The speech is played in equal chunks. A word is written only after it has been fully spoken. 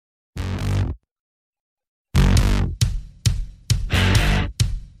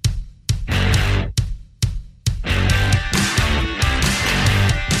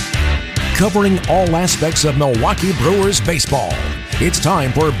covering all aspects of Milwaukee Brewers baseball. It's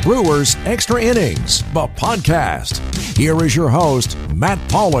time for Brewers Extra Innings, the podcast. Here is your host, Matt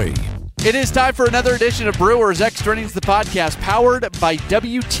Pauley. It is time for another edition of Brewers Extra Innings, the podcast, powered by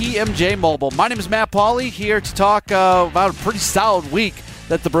WTMJ Mobile. My name is Matt Pauley, here to talk about a pretty solid week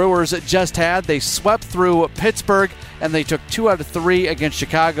that the Brewers just had. They swept through Pittsburgh, and they took 2 out of 3 against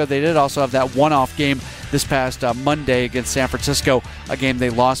Chicago. They did also have that one-off game this past Monday against San Francisco, a game they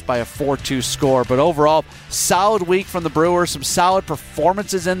lost by a 4-2 score. But overall, solid week from the Brewers, some solid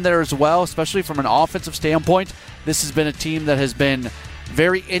performances in there as well, especially from an offensive standpoint. This has been a team that has been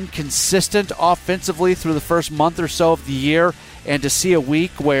very inconsistent offensively through the first month or so of the year, and to see a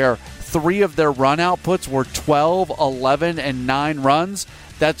week where 3 of their run outputs were 12, 11, and 9 runs,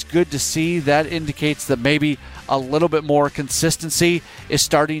 that's good to see. That indicates that maybe a little bit more consistency is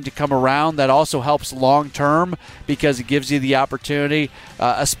starting to come around. That also helps long-term because it gives you the opportunity,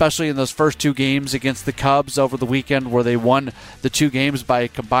 especially in those first 2 games against the Cubs over the weekend where they won the 2 games by a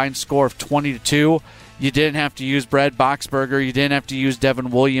combined score of 20-2. You didn't have to use Brad Boxberger. You didn't have to use Devin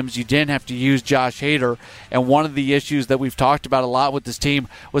Williams. You didn't have to use Josh Hader. And one of the issues that we've talked about a lot with this team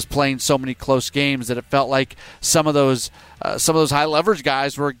was playing so many close games that it felt like some of those high leverage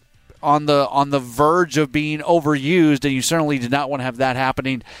guys were on the verge of being overused, and you certainly did not want to have that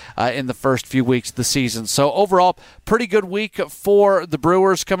happening in the first few weeks of the season. So overall, pretty good week for the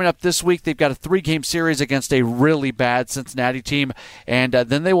Brewers. Coming up this week, they've got a 3-game series against a really bad Cincinnati team, and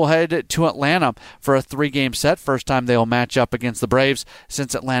then they will head to Atlanta for a 3-game set. First time they will match up against the Braves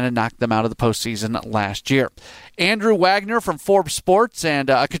since Atlanta knocked them out of the postseason last year. Andrew Wagner from Forbes Sports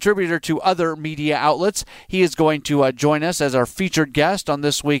and a contributor to other media outlets. He is going to join us as our featured guest on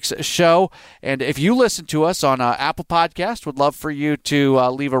this week's show. And if you listen to us on Apple Podcast, would love for you to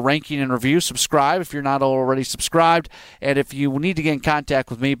leave a ranking and review. Subscribe if you're not already subscribed. And if you need to get in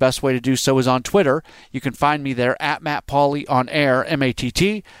contact with me, best way to do so is on Twitter. You can find me there at Matt Pauley on air,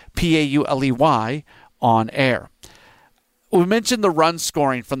 MattPauley on air. We mentioned the run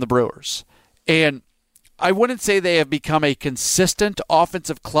scoring from the Brewers. And I wouldn't say they have become a consistent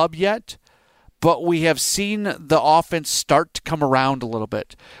offensive club yet, but we have seen the offense start to come around a little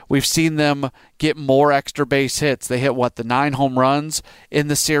bit. We've seen them get more extra base hits. They hit, the 9 home runs in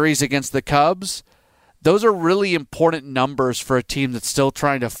the series against the Cubs? Those are really important numbers for a team that's still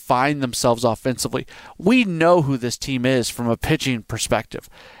trying to find themselves offensively. We know who this team is from a pitching perspective.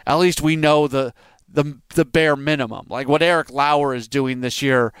 At least we know the bare minimum. Like what Eric Lauer is doing this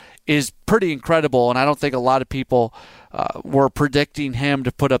year is pretty incredible, and I don't think a lot of people were predicting him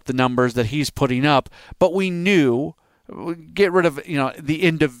to put up the numbers that he's putting up. But we knew, get rid of the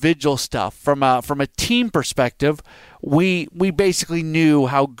individual stuff from a team perspective. We basically knew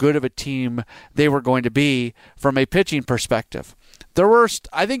how good of a team they were going to be from a pitching perspective. There were,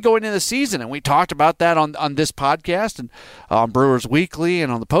 I think, going into the season, and we talked about that on this podcast and on Brewers Weekly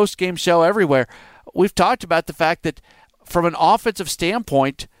and on the post-game show everywhere. We've talked about the fact that from an offensive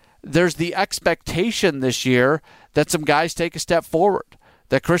standpoint, there's the expectation this year that some guys take a step forward,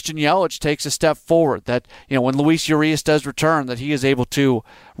 that Christian Yelich takes a step forward, that when Luis Urias does return, that he is able to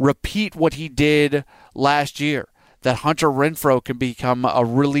repeat what he did last year, that Hunter Renfroe can become a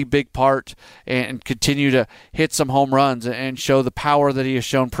really big part and continue to hit some home runs and show the power that he has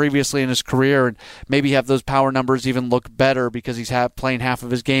shown previously in his career, and maybe have those power numbers even look better because he's playing half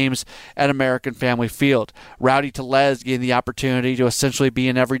of his games at American Family Field. Rowdy Tellez getting the opportunity to essentially be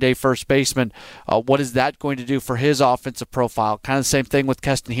an everyday first baseman. What is that going to do for his offensive profile? Kind of the same thing with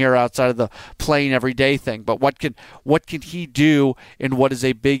Keston here outside of the playing everyday thing. But what can he do in what is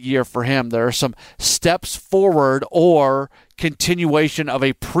a big year for him? There are some steps forward or continuation of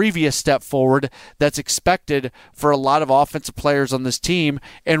a previous step forward that's expected for a lot of offensive players on this team.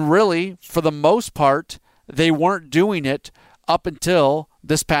 And really, for the most part, they weren't doing it up until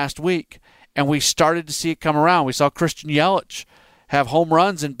this past week. And we started to see it come around. We saw Christian Yelich have home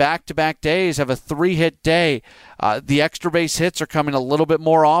runs in back-to-back days, have a 3-hit day. The extra base hits are coming a little bit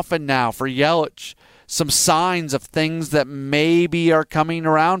more often now for Yelich. Some signs of things that maybe are coming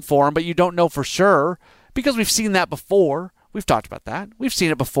around for him, but you don't know for sure, because we've seen that before. We've talked about that. We've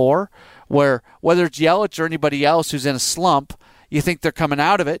seen it before, where whether it's Yelich or anybody else who's in a slump, you think they're coming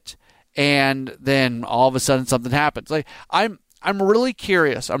out of it, and then all of a sudden something happens. Like I'm really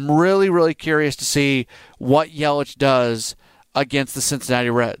curious. I'm really curious to see what Yelich does against the Cincinnati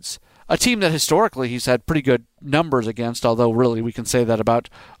Reds, a team that historically he's had pretty good numbers against, although really we can say that about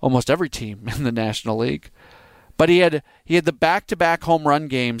almost every team in the National League. But he had the back-to-back home run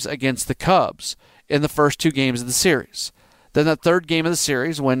games against the Cubs in the first 2 games of the series. Then the third game of the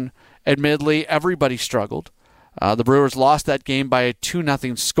series, when admittedly everybody struggled, the Brewers lost that game by a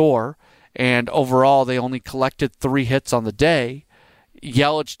 2-0 score, and overall they only collected 3 hits on the day.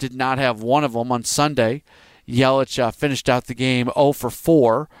 Yelich did not have one of them on Sunday. Yelich finished out the game 0 for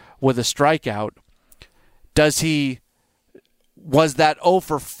 4 with a strikeout. Was that 0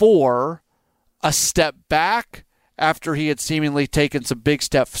 for 4 a step back after he had seemingly taken some big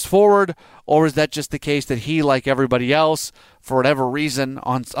steps forward, or is that just the case that he, like everybody else, for whatever reason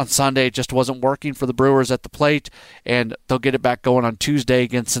on Sunday, it just wasn't working for the Brewers at the plate, and they'll get it back going on Tuesday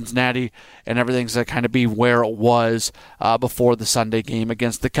against Cincinnati, and everything's going to kind of be where it was before the Sunday game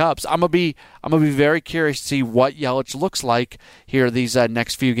against the Cubs. I'm gonna be very curious to see what Yelich looks like here these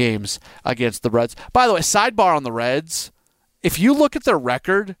next few games against the Reds. By the way, sidebar on the Reds, if you look at their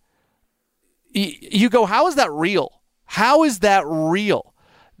record, you go, how is that real? How is that real?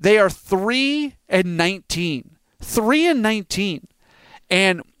 They are 3-19. 3-19.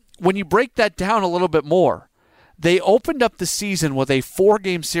 And when you break that down a little bit more, they opened up the season with a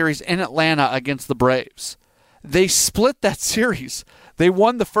 4-game series in Atlanta against the Braves. They split that series. They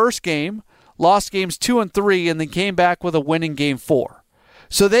won the first game, lost games 2 and 3, and then came back with a win in game 4.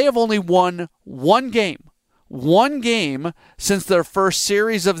 So they have only won one game since their first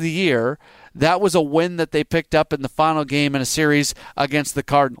series of the year. That was a win that they picked up in the final game in a series against the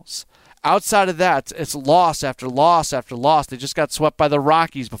Cardinals. Outside of that, it's loss after loss after loss. They just got swept by the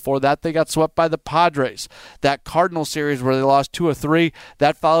Rockies. Before that, they got swept by the Padres. That Cardinal series where they lost 2 or 3,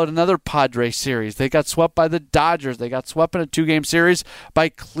 that followed another Padres series. They got swept by the Dodgers. They got swept in a 2-game series by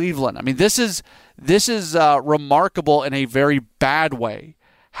Cleveland. I mean, this is remarkable in a very bad way,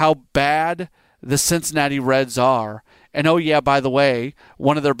 how bad the Cincinnati Reds are. And oh yeah, by the way,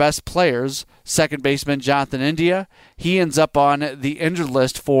 one of their best players, second baseman Jonathan India, he ends up on the injured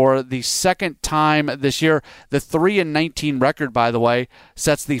list for the second time this year. The 3-19 record, by the way,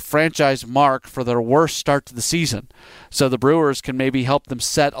 sets the franchise mark for their worst start to the season. So the Brewers can maybe help them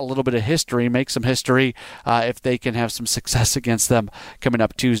set a little bit of history, make some history if they can have some success against them coming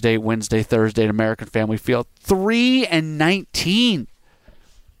up Tuesday, Wednesday, Thursday at American Family Field. 3-19.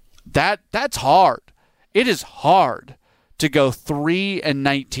 That's hard. It is hard to go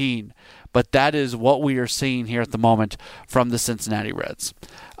 3-19, but that is what we are seeing here at the moment from the Cincinnati Reds.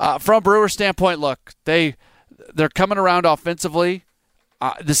 From a Brewers standpoint, look, they're coming around offensively.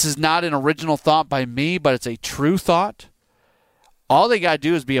 This is not an original thought by me, but it's a true thought. All they got to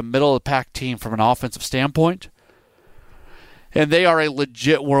do is be a middle-of-the-pack team from an offensive standpoint, and they are a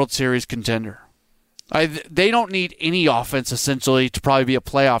legit World Series contender. They don't need any offense, essentially, to probably be a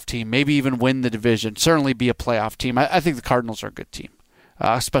playoff team, maybe even win the division, certainly be a playoff team. I think the Cardinals are a good team,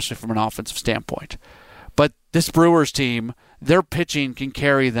 especially from an offensive standpoint. But this Brewers team, their pitching can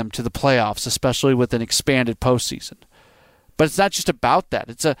carry them to the playoffs, especially with an expanded postseason. But it's not just about that.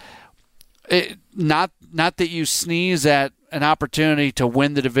 Not that you sneeze at an opportunity to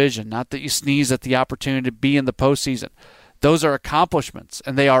win the division, not that you sneeze at the opportunity to be in the postseason. Those are accomplishments,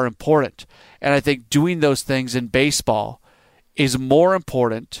 and they are important. And I think doing those things in baseball is more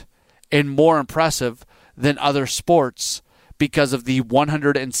important and more impressive than other sports because of the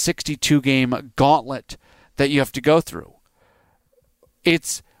 162-game gauntlet that you have to go through.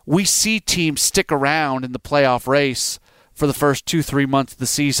 We see teams stick around in the playoff race for the first 2-3 months of the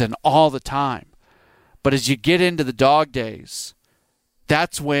season all the time. But as you get into the dog days,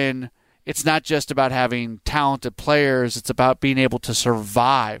 that's when it's not just about having talented players. It's about being able to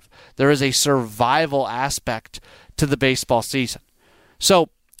survive. There is a survival aspect to the baseball season. So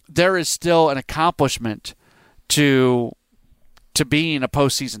there is still an accomplishment to being a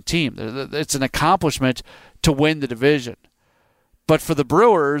postseason team. It's an accomplishment to win the division. But for the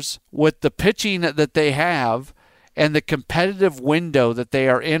Brewers, with the pitching that they have and the competitive window that they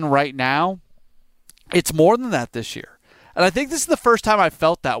are in right now, it's more than that this year. And I think this is the first time I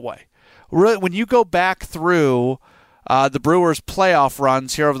felt that way. Really, when you go back through the Brewers' playoff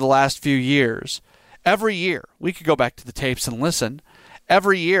runs here over the last few years, every year, we could go back to the tapes and listen.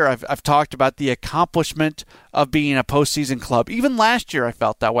 Every year I've talked about the accomplishment of being a postseason club. Even last year I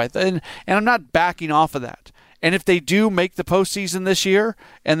felt that way, and I'm not backing off of that. And if they do make the postseason this year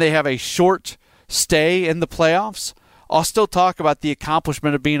and they have a short stay in the playoffs, I'll still talk about the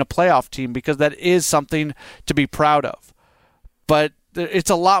accomplishment of being a playoff team because that is something to be proud of. But it's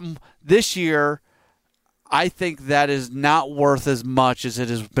a lot. This year, I think that is not worth as much as it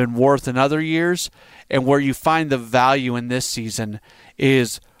has been worth in other years. And where you find the value in this season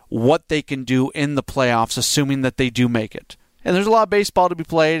is what they can do in the playoffs, assuming that they do make it. And there's a lot of baseball to be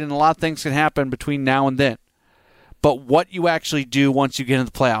played, and a lot of things can happen between now and then. But what you actually do once you get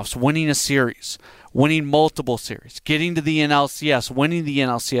into the playoffs, winning a series, winning multiple series, getting to the NLCS, winning the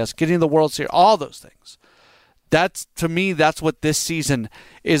NLCS, getting to the World Series, all those things. To me, that's what this season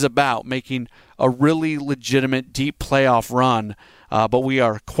is about, making a really legitimate deep playoff run. But we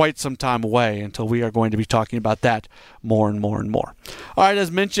are quite some time away until we are going to be talking about that more and more and more. All right, as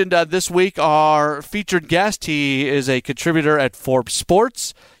mentioned this week, our featured guest, he is a contributor at Forbes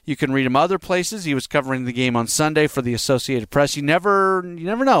Sports. You can read him other places. He was covering the game on Sunday for the Associated Press. You never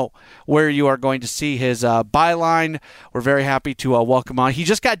know where you are going to see his byline. We're very happy to welcome on. He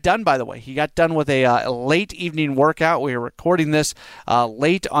just got done, by the way. He got done with a late evening workout. We are recording this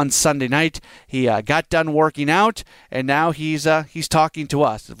late on Sunday night. He got done working out, and now he's talking to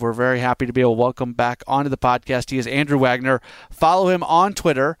us. We're very happy to be able to welcome back onto the podcast. He is Andrew Wagner. Follow him on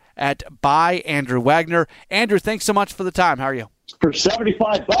Twitter at @ByAndrewWagner. Andrew, thanks so much for the time. How are you? For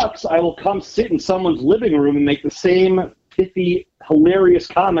 $75, I will come sit in someone's living room and make the same pithy, hilarious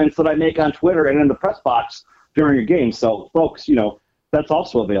comments that I make on Twitter and in the press box during a game. So, folks, that's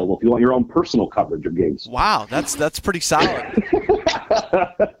also available if you want your own personal coverage of games. Wow, that's pretty solid.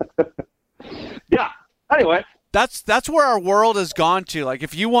 Yeah. Anyway, that's where our world has gone to. Like,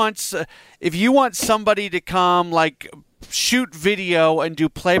 if you want somebody to come, like, shoot video and do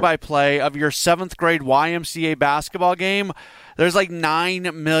play-by-play of your 7th grade YMCA basketball game, there's like 9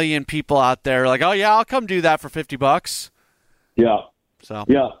 million people out there like, oh yeah, I'll come do that for $50. Yeah. So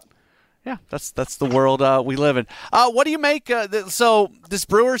yeah, that's the world we live in. What do you make? So this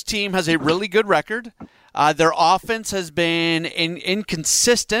Brewers team has a really good record. Their offense has been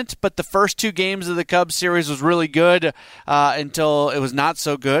inconsistent, but the first 2 games of the Cubs series was really good until it was not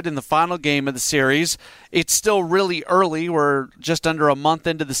so good in the final game of the series. It's still really early. We're just under a month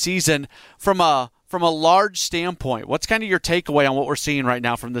into the season. From a large standpoint, what's kind of your takeaway on what we're seeing right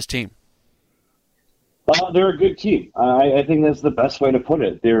now from this team? They're a good team. I think that's the best way to put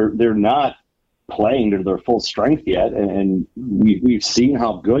it. They're not playing to their full strength yet, and we've seen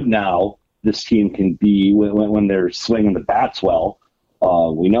how good now this team can be when they're swinging the bats well.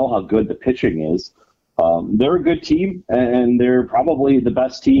 We know how good the pitching is. They're a good team, and they're probably the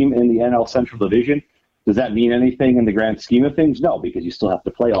best team in the NL Central Division. Does that mean anything in the grand scheme of things? No, because you still have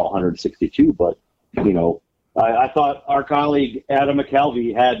to play all 162. But, I thought our colleague Adam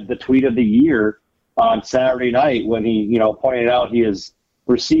McKelvey had the tweet of the year on Saturday night when he, pointed out he has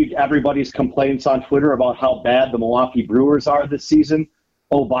received everybody's complaints on Twitter about how bad the Milwaukee Brewers are this season.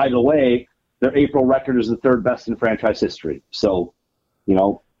 Oh, by the way, their April record is the 3rd best in franchise history. So,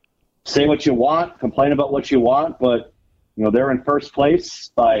 say what you want, complain about what you want, but, they're in first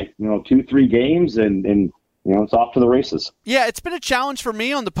place by, 2-3 games, and it's off to the races. Yeah, it's been a challenge for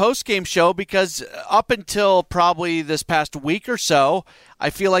me on the post-game show because up until probably this past week or so,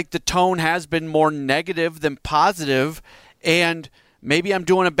 I feel like the tone has been more negative than positive, and maybe I'm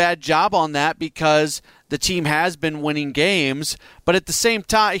doing a bad job on that because the team has been winning games. But at the same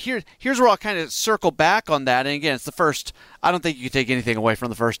time, here's where I'll kind of circle back on that. And again, it's the first. I don't think you can take anything away from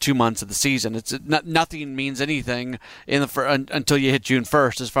the first 2 months of the season. It's nothing means anything until you hit June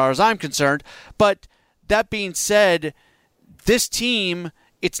 1st, as far as I'm concerned. But that being said, this team,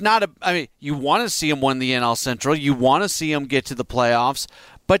 it's not you want to see them win the NL Central. You want to see them get to the playoffs.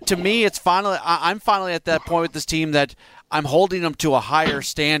 But to me, I'm finally at that point with this team that I'm holding them to a higher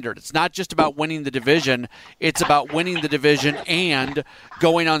standard. It's not just about winning the division. It's about winning the division and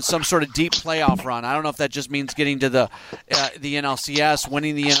going on some sort of deep playoff run. I don't know if that just means getting to the NLCS,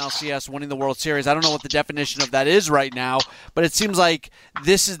 winning the NLCS, winning the World Series. I don't know what the definition of that is right now, but it seems like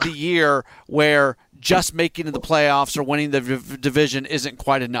this is the year where just making the playoffs or winning the division isn't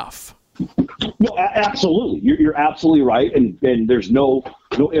quite enough. No, absolutely. You're absolutely right, and there's no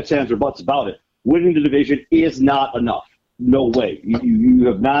ifs, ands, or buts about it. Winning the division is not enough. No way. You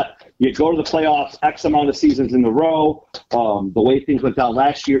have not. You go to the playoffs X amount of seasons in a row. The way things went down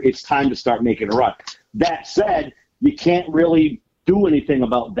last year, it's time to start making a run. That said, you can't really do anything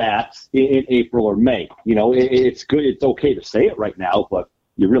about that in April or May. It's good. It's okay to say it right now, but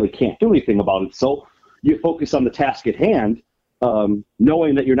you really can't do anything about it. So you focus on the task at hand,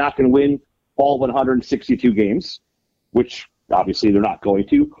 knowing that you're not going to win all 162 games, which obviously they're not going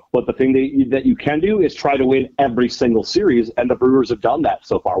to. But the thing that you can do is try to win every single series, and the Brewers have done that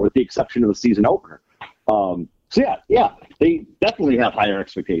so far, with the exception of the season opener. So yeah, they definitely have higher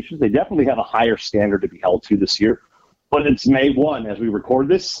expectations. They definitely have a higher standard to be held to this year. But it's May 1 as we record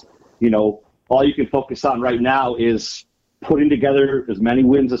this. All you can focus on right now is putting together as many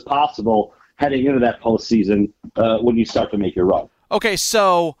wins as possible heading into that postseason when you start to make your run. Okay,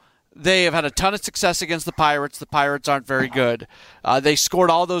 so they have had a ton of success against the Pirates. The Pirates aren't very good. They scored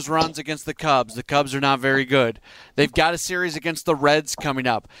all those runs against the Cubs. The Cubs are not very good. They've got a series against the Reds coming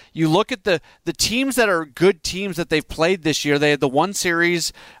up. You look at the teams that are good teams that they've played this year. They had the one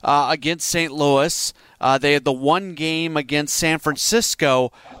series against St. Louis. They had the one game against San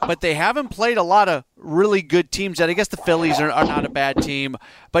Francisco, but they haven't played a lot of really good teams yet. I guess the Phillies are not a bad team,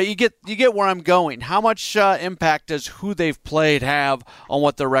 but you get where I'm going. How much impact does who they've played have on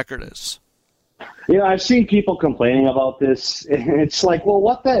what their record is? I've seen people complaining about this. It's like, well,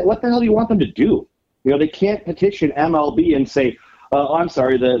 what the hell do you want them to do? They can't petition MLB and say, I'm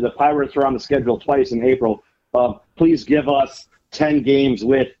sorry, the Pirates are on the schedule twice in April. Please give us 10 games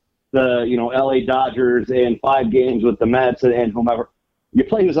with the LA Dodgers and 5 games with the Mets and whomever. You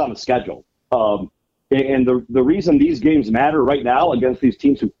play who's on the schedule. And the reason these games matter right now against these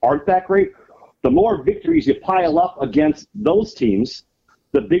teams who aren't that great, the more victories you pile up against those teams,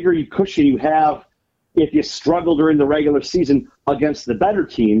 the bigger cushion you have if you struggle during the regular season against the better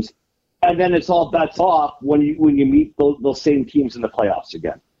teams. And then it's all bets off when you meet those same teams in the playoffs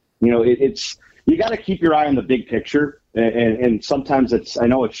again. You got to keep your eye on the big picture, and sometimes I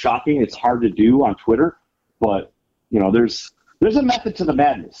know it's shocking, it's hard to do on Twitter, but there's a method to the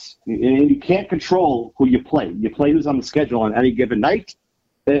madness, and you can't control who you play. You play who's on the schedule on any given night,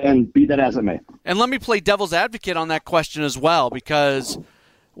 and be that as it may. And let me play devil's advocate on that question as well, because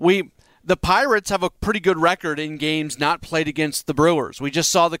the Pirates have a pretty good record in games not played against the Brewers. We just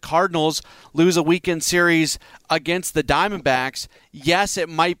saw the Cardinals lose a weekend series against the Diamondbacks. Yes, it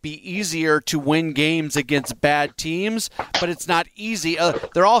might be easier to win games against bad teams, but it's not easy.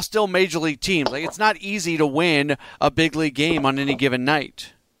 They're all still major league teams. It's not easy to win a big league game on any given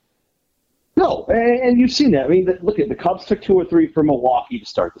night. No, and you've seen that. Look at the Cubs took 2 or 3 from Milwaukee to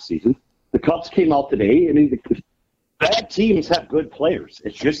start the season. The Cubs came out today. Bad teams have good players.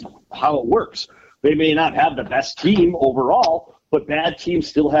 It's just how it works. They may not have the best team overall, but bad teams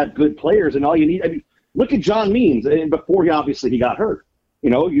still have good players. And all you need, look at John Means. And before he got hurt, he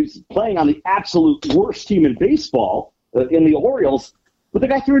was playing on the absolute worst team in baseball in the Orioles. But the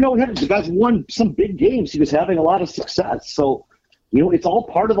guy threw no hitters. The guy's won some big games. He was having a lot of success. So, it's all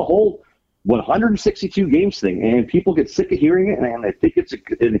part of the whole 162 games thing. And people get sick of hearing it, and they think it's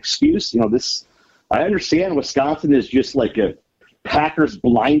an excuse. I understand Wisconsin is just like a Packers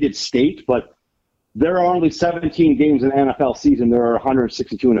blinded state, but there are only 17 games in an NFL season. There are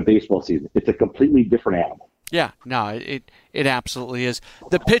 162 in a baseball season. It's a completely different animal. Yeah, no, it absolutely is.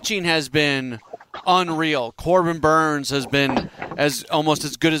 The pitching has been unreal. Corbin Burns has been almost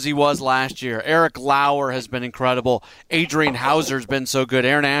as good as he was last year. Eric Lauer has been incredible. Adrian Hauser's been so good.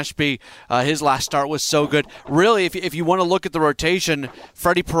 Aaron Ashby, his last start was so good. Really, if you want to look at the rotation,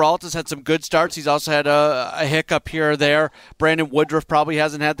 Freddie Peralta's had some good starts. He's also had a hiccup here or there. Brandon Woodruff probably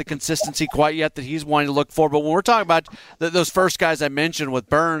hasn't had the consistency quite yet that he's wanting to look for. But when we're talking about those first guys I mentioned with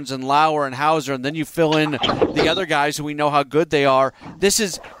Burns and Lauer and Hauser, and then you fill in the other guys who we know how good they are, this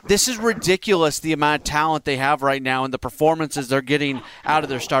is ridiculous, the amount of talent they have right now and the performances they're getting out of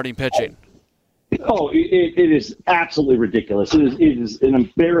their starting pitching. Oh, it is absolutely ridiculous. It is an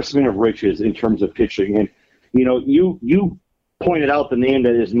embarrassment of riches in terms of pitching. And, you pointed out the name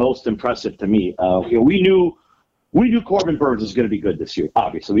that is most impressive to me. We knew Corbin Burns was going to be good this year,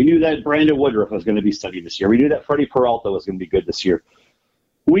 obviously. We knew that Brandon Woodruff was going to be steady this year. We knew that Freddie Peralta was going to be good this year.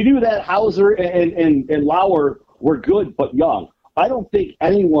 We knew that Hauser and Lauer were good but young. I don't think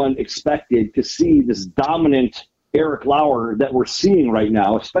anyone expected to see this dominant Eric Lauer that we're seeing right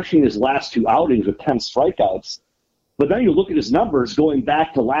now, especially in his last 2 outings with 10 strikeouts. But then you look at his numbers going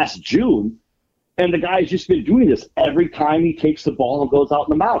back to last June, and the guy's just been doing this every time he takes the ball and goes out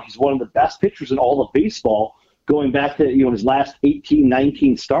in the mound. He's one of the best pitchers in all of baseball going back to his last 18,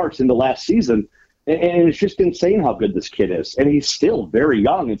 19 starts in the last season. And it's just insane how good this kid is. And he's still very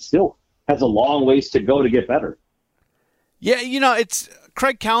young and still has a long ways to go to get better. Yeah, it's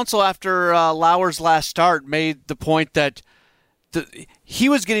Craig Counsell after Lauer's last start made the point that he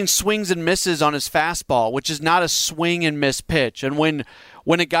was getting swings and misses on his fastball, which is not a swing and miss pitch. And when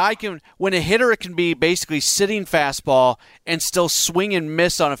a hitter can be basically sitting fastball and still swing and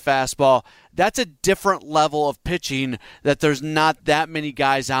miss on a fastball, that's a different level of pitching that there's not that many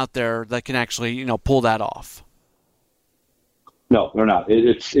guys out there that can actually, pull that off. No, they're not.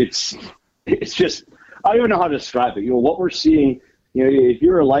 It's just, I don't even know how to describe it. What we're seeing, if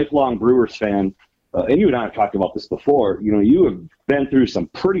you're a lifelong Brewers fan, and you and I have talked about this before, you have been through some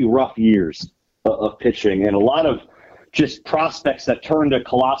pretty rough years of pitching and a lot of just prospects that turned to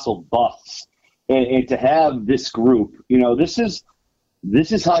colossal busts. And to have this group, this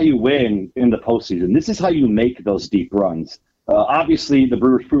is how you win in the postseason. This is how you make those deep runs. Obviously, the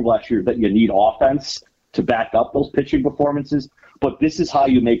Brewers proved last year that you need offense to back up those pitching performances, but this is how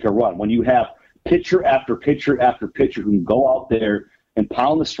you make a run. When you have pitcher after pitcher after pitcher who can go out there and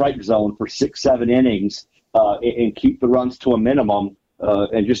pound the strike zone for 6-7 innings and keep the runs to a minimum,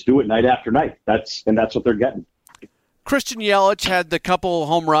 and just do it night after night. That's what they're getting. Christian Yelich had the couple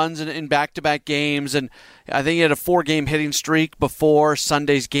home runs in back-to-back games, and I think he had a 4-game hitting streak before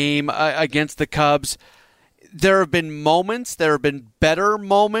Sunday's game against the Cubs. There have been moments, there have been better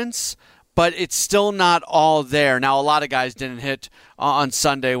moments, but it's still not all there. Now, a lot of guys didn't hit on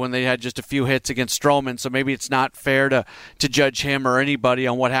Sunday when they had just a few hits against Stroman, so maybe it's not fair to judge him or anybody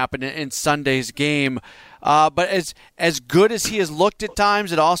on what happened in Sunday's game. But as good as he has looked at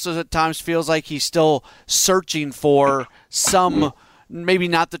times, it also at times feels like he's still searching for some, maybe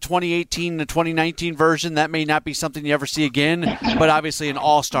not the 2018 to 2019 version. That may not be something you ever see again, but obviously an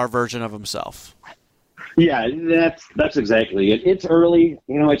all-star version of himself. Yeah, that's exactly it. It's early.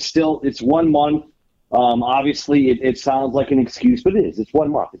 It's 1 month. Obviously, it sounds like an excuse, but it is. It's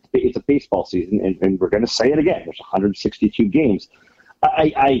 1 month. It's a baseball season, and we're going to say it again. There's 162 games.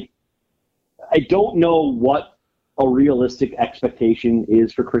 I don't know what a realistic expectation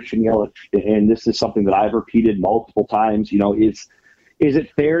is for Christian Yelich, and this is something that I've repeated multiple times. Is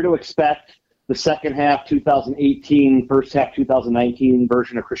it fair to expect the second half 2018, first half 2019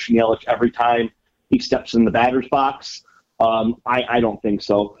 version of Christian Yelich every time he steps in the batter's box? I don't think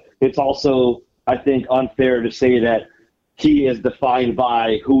so. It's also, I think, unfair to say that he is defined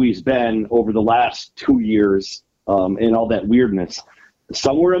by who he's been over the last 2 years and all that weirdness.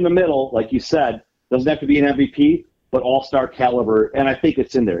 Somewhere in the middle, like you said, doesn't have to be an MVP, but all-star caliber, and I think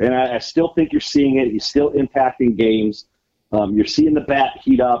it's in there. And I still think you're seeing it. He's still impacting games. You're seeing the bat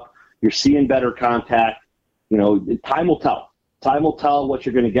heat up. You're seeing better contact. Time will tell. Time will tell what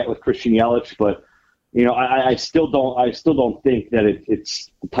you're going to get with Christian Yelich, but I still don't think that it's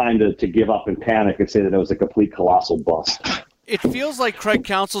time to give up and panic and say that it was a complete colossal bust. It feels like Craig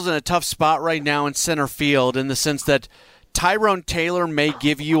Counsell's in a tough spot right now in center field in the sense that Tyrone Taylor may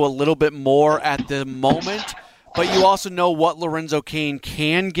give you a little bit more at the moment, but you also know what Lorenzo Cain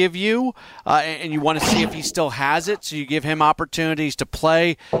can give you, and you want to see if he still has it, so you give him opportunities to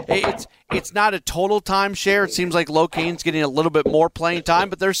play. It's not a total timeshare. It seems like Locane's getting a little bit more playing time,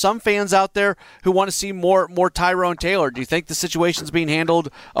 but there's some fans out there who want to see more Tyrone Taylor. Do you think the situation's being handled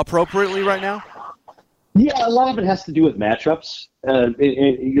appropriately right now? Yeah, a lot of it has to do with matchups.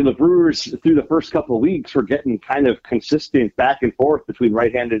 The Brewers, through the first couple of weeks, were getting kind of consistent back and forth between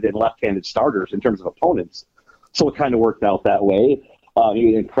right-handed and left-handed starters in terms of opponents. So it kind of worked out that way.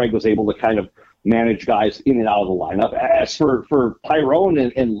 And Craig was able to kind of manage guys in and out of the lineup. As for Tyrone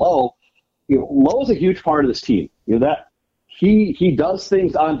and Lowe, Lowe is a huge part of this team. That he does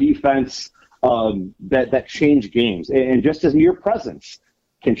things on defense that change games. And just as mere presence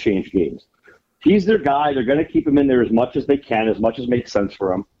can change games. He's their guy. They're going to keep him in there as much as they can, as much as makes sense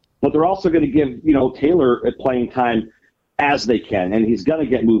for him. But they're also going to give, Taylor a playing time as they can. And he's going to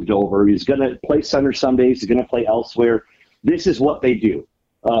get moved over. He's going to play center some days. He's going to play elsewhere. This is what they do.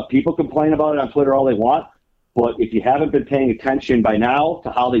 People complain about it on Twitter all they want. But if you haven't been paying attention by now to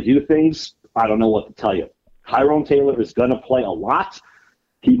how they do things, I don't know what to tell you. Tyrone Taylor is going to play a lot.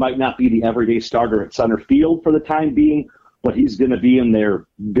 He might not be the everyday starter at center field for the time being, but he's going to be in there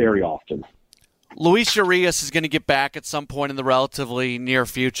very often. Luis Urias is going to get back at some point in the relatively near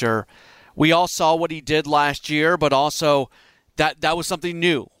future. We all saw what he did last year, but also that was something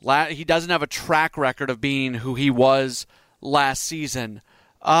new. He doesn't have a track record of being who he was last season.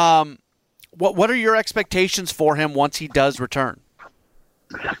 What are your expectations for him once he does return?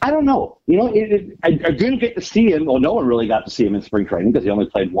 I don't know. I didn't get to see him. Well, no one really got to see him in spring training because he only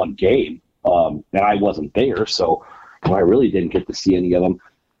played one game, and I wasn't there, so I really didn't get to see any of them.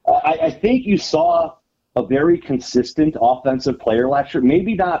 I think you saw a very consistent offensive player last year.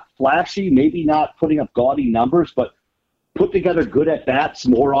 Maybe not flashy, maybe not putting up gaudy numbers, but put together good at-bats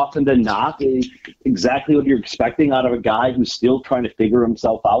more often than not. Exactly what you're expecting out of a guy who's still trying to figure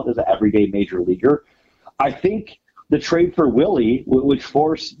himself out as an everyday major leaguer. I think the trade for Willie, which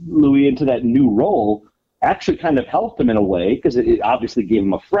forced Louis into that new role, actually kind of helped him in a way because it obviously gave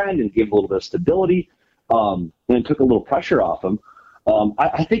him a friend and gave him a little bit of stability and it took a little pressure off him.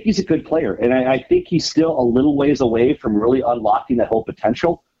 I think he's a good player, and I think he's still a little ways away from really unlocking that whole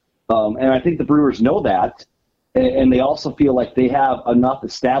potential. And I think the Brewers know that, and they also feel like they have enough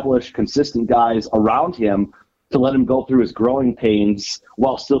established, consistent guys around him to let him go through his growing pains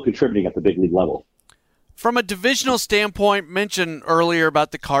while still contributing at the big league level. From a divisional standpoint, mentioned earlier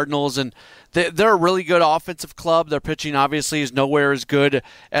about the Cardinals, and they're a really good offensive club. Their pitching obviously is nowhere as good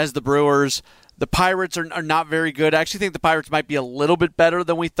as the Brewers. The Pirates are not very good. I actually think the Pirates might be a little bit better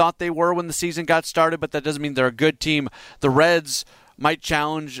than we thought they were when the season got started, but that doesn't mean they're a good team. The Reds might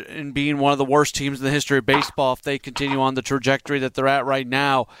challenge in being one of the worst teams in the history of baseball if they continue on the trajectory that they're at right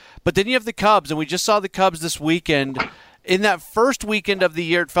now. But then you have the Cubs, and we just saw the Cubs this weekend, in that first weekend of the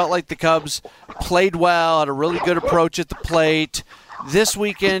year, it felt like the Cubs played well, had a really good approach at the plate. This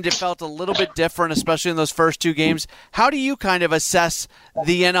weekend, it felt a little bit different, especially in those first two games. How do you kind of assess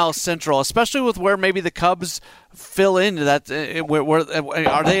the NL Central, especially with where maybe the Cubs fill into that?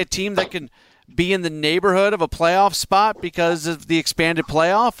 Are they a team that can be in the neighborhood of a playoff spot because of the expanded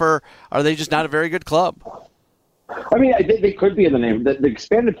playoff, or are they just not a very good club? I mean, they could be in the name. The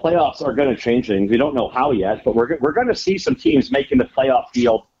expanded playoffs are going to change things. We don't know how yet, but we're going to see some teams making the playoff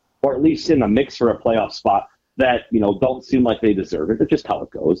field, or at least in the mix for a playoff spot, that don't seem like they deserve it. That's just how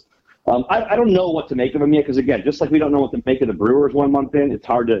it goes. I don't know what to make of them yet because, again, just like we don't know what to make of the Brewers 1 month in, it's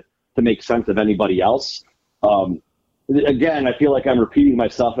hard to make sense of anybody else. Again, I feel like I'm repeating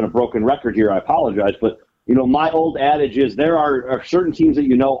myself in a broken record here. I apologize, but my old adage is there are certain teams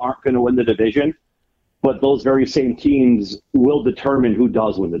that aren't going to win the division, but those very same teams will determine who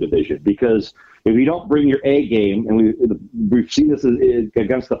does win the division. Because if you don't bring your A game, and we've seen this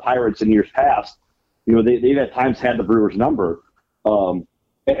against the Pirates in years past, they've at times had the Brewers' number,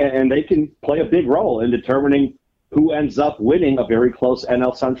 and they can play a big role in determining who ends up winning a very close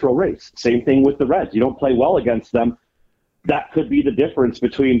NL Central race. Same thing with the Reds. You don't play well against them, that could be the difference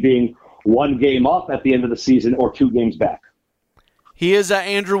between being 1 game up at the end of the season or 2 games back. He is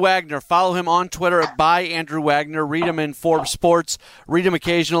Andrew Wagner. Follow him on Twitter at @ByAndrewWagner. Read him in Forbes Sports. Read him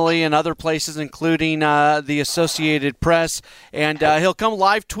occasionally in other places, including the Associated Press. And he'll come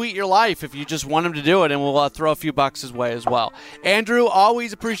live tweet your life if you just want him to do it, and we'll throw a few bucks his way as well. Andrew,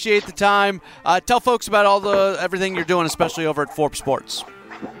 always appreciate the time. Tell folks about everything you're doing, especially over at Forbes Sports.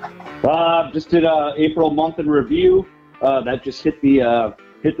 Just did April month in review. That just hit the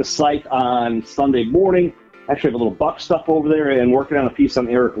site on Sunday morning. Actually have a little Buck stuff over there and working on a piece on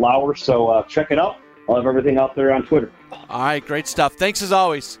Eric Lauer. So check it out. I'll have everything out there on Twitter. All right, great stuff. Thanks as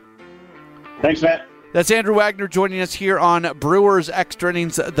always. Thanks, Matt. That's Andrew Wagner joining us here on Brewers Extra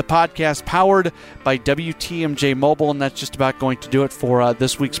Innings, the podcast powered by WTMJ Mobile, and that's just about going to do it for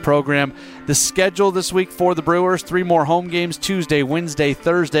this week's program. The schedule this week for the Brewers, 3 more home games, Tuesday, Wednesday,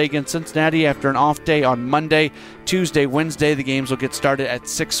 Thursday against Cincinnati after an off day on Monday. Tuesday, Wednesday, the games will get started at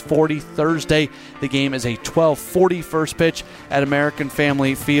 6:40. Thursday, the game is a 12:40 first pitch at American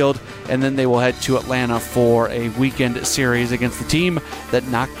Family Field, and then they will head to Atlanta for a weekend series against the team that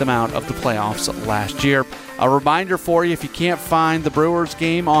knocked them out of the playoffs last year. A reminder for you, if you can't find the Brewers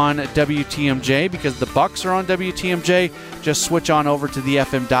game on WTMJ because the Bucks are on WTMJ, just switch on over to the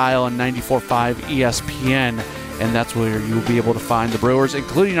FM dial and 94.5 ESPN, and that's where you'll be able to find the Brewers,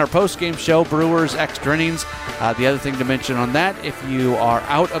 including our post-game show, Brewers Extra Innings. The other thing to mention on that, if you are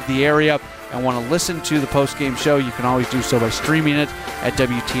out of the area and want to listen to the post-game show, you can always do so by streaming it at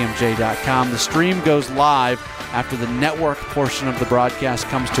WTMJ.com. The stream goes live after the network portion of the broadcast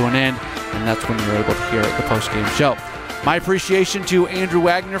comes to an end, and that's when you're able to hear the post-game show. My appreciation to Andrew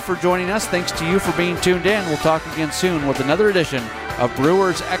Wagner for joining us. Thanks to you for being tuned in. We'll talk again soon with another edition of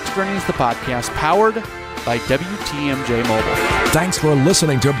Brewers Extra Innings, the podcast powered by WTMJ Mobile. Thanks for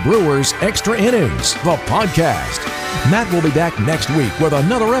listening to Brewers Extra Innings, the podcast. Matt will be back next week with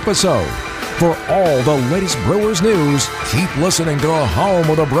another episode. For all the latest Brewers news, keep listening to Home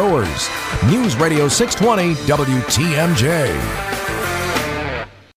of the Brewers. News Radio 620 WTMJ.